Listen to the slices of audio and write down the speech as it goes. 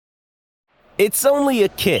It's only a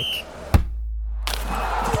kick,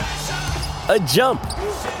 a jump,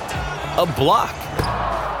 a block.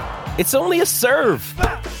 It's only a serve.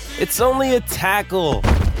 It's only a tackle,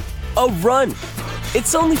 a run.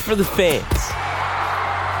 It's only for the fans.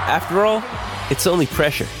 After all, it's only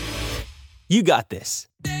pressure. You got this.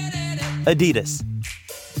 Adidas.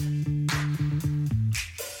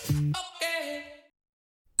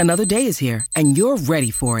 Another day is here, and you're ready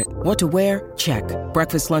for it. What to wear? Check.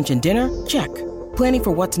 Breakfast, lunch, and dinner? Check. Planning for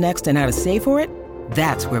what's next and how to save for it?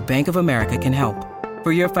 That's where Bank of America can help.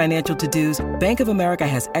 For your financial to-dos, Bank of America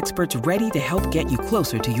has experts ready to help get you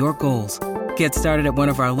closer to your goals. Get started at one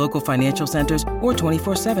of our local financial centers or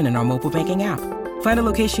 24/7 in our mobile banking app. Find a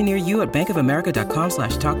location near you at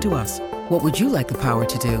bankofamerica.com/talktous. What would you like the power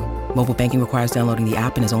to do? Mobile banking requires downloading the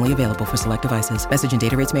app and is only available for select devices. Message and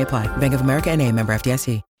data rates may apply. Bank of America NA, member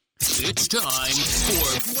FDIC. It's time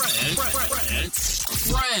for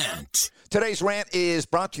Rant. Today's rant is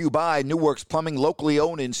brought to you by New Works Plumbing, locally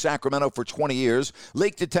owned in Sacramento for 20 years.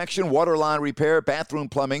 Leak detection, water line repair, bathroom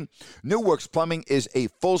plumbing. New Works Plumbing is a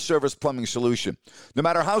full-service plumbing solution. No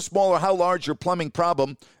matter how small or how large your plumbing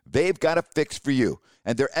problem, they've got a fix for you.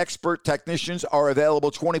 And their expert technicians are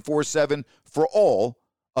available 24/7 for all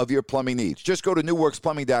of your plumbing needs. Just go to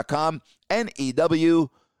newworksplumbing.com,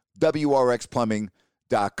 NEWWRXplumbing.com.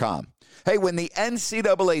 Hey, when the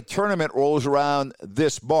NCAA tournament rolls around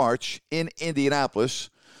this March in Indianapolis,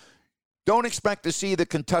 don't expect to see the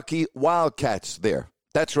Kentucky Wildcats there.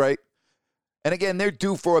 That's right. And again, they're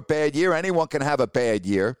due for a bad year. Anyone can have a bad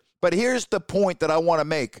year. But here's the point that I want to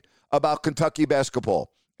make about Kentucky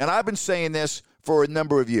basketball. And I've been saying this for a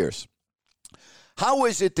number of years. How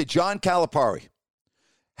is it that John Calipari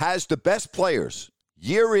has the best players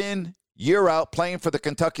year in, year out playing for the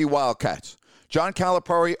Kentucky Wildcats? John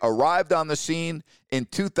Calipari arrived on the scene in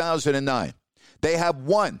 2009. They have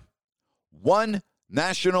won one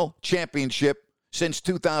national championship since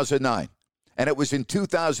 2009, and it was in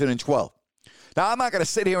 2012. Now, I'm not going to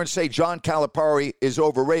sit here and say John Calipari is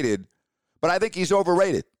overrated, but I think he's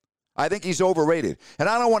overrated. I think he's overrated. And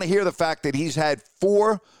I don't want to hear the fact that he's had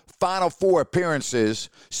 4 Final Four appearances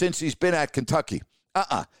since he's been at Kentucky.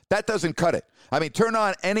 That doesn't cut it. I mean, turn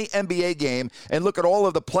on any NBA game and look at all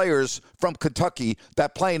of the players from Kentucky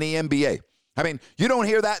that play in the NBA. I mean, you don't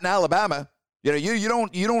hear that in Alabama. You know, you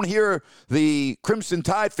don't hear the Crimson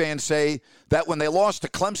Tide fans say that when they lost to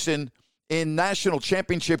Clemson in national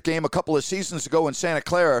championship game a couple of seasons ago in Santa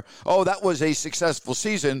Clara, oh, that was a successful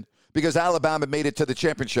season because Alabama made it to the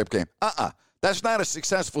championship game. That's not a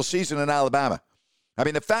successful season in Alabama. I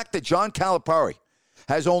mean, the fact that John Calipari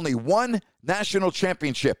has only one national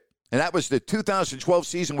championship, and that was the 2012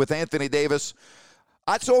 season with Anthony Davis,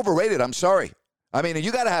 that's overrated. I'm sorry. I mean,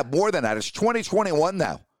 you got to have more than that. It's 2021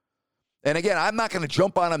 now. And again, I'm not going to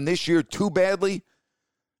jump on him this year too badly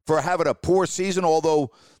for having a poor season,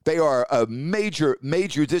 although they are a major,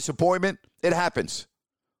 major disappointment. It happens.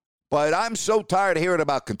 But I'm so tired of hearing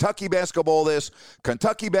about Kentucky basketball this,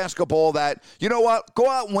 Kentucky basketball that. You know what? Go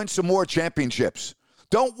out and win some more championships.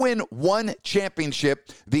 Don't win one championship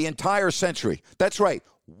the entire century. That's right.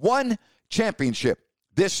 One championship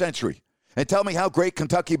this century. And tell me how great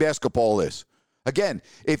Kentucky basketball is. Again,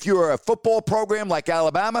 if you're a football program like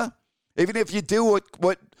Alabama, even if you do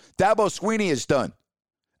what Dabo Swinney has done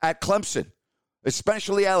at Clemson,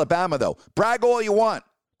 especially Alabama, though, brag all you want.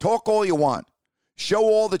 Talk all you want. Show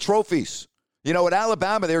all the trophies. You know, at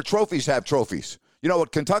Alabama, their trophies have trophies. You know,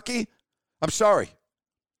 at Kentucky, I'm sorry.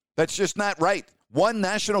 That's just not right. One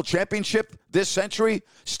national championship this century?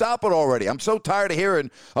 Stop it already. I'm so tired of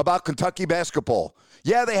hearing about Kentucky basketball.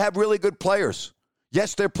 Yeah, they have really good players.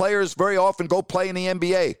 Yes, their players very often go play in the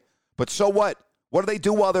NBA. But so what? What do they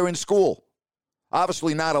do while they're in school?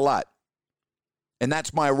 Obviously not a lot. And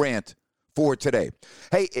that's my rant for today.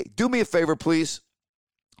 Hey, do me a favor, please.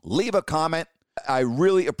 Leave a comment. I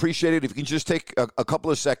really appreciate it if you can just take a couple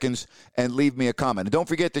of seconds and leave me a comment. And don't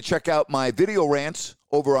forget to check out my video rants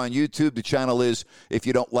over on YouTube. The channel is If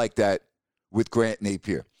You Don't Like That with Grant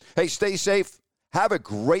Napier. Hey, stay safe. Have a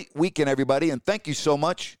great weekend, everybody. And thank you so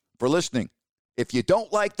much for listening. If You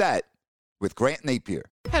Don't Like That with Grant Napier.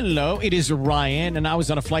 Hello, it is Ryan, and I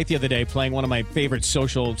was on a flight the other day playing one of my favorite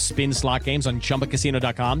social spin slot games on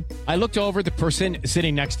ChumbaCasino.com. I looked over at the person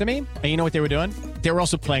sitting next to me, and you know what they were doing? They were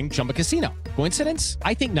also playing Chumba Casino. Coincidence?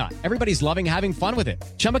 I think not. Everybody's loving having fun with it.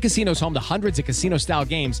 Chumba Casino is home to hundreds of casino-style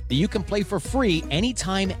games that you can play for free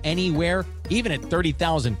anytime, anywhere, even at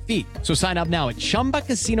 30,000 feet. So sign up now at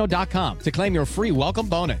ChumbaCasino.com to claim your free welcome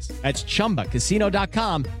bonus. That's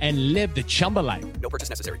ChumbaCasino.com and live the Chumba life. No purchase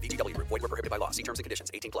necessary. VGW. Void where prohibited by law. See terms and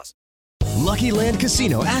conditions. 18+. Lucky Land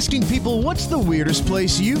Casino, asking people, what's the weirdest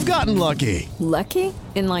place you've gotten lucky? Lucky?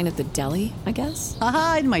 In line at the deli, I guess?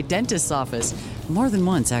 Aha, in my dentist's office. More than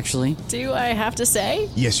once, actually. Do I have to say?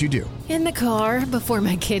 Yes, you do. In the car before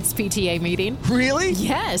my kids' PTA meeting. Really?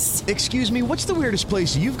 Yes. Excuse me, what's the weirdest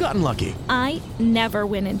place you've gotten lucky? I never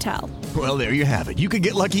win and tell. Well, there you have it. You can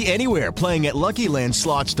get lucky anywhere, playing at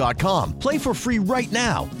LuckyLandSlots.com. Play for free right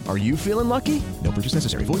now. Are you feeling lucky? No purchase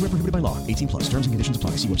necessary. Void where prohibited by law. 18+. Terms and conditions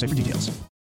apply. See website for details.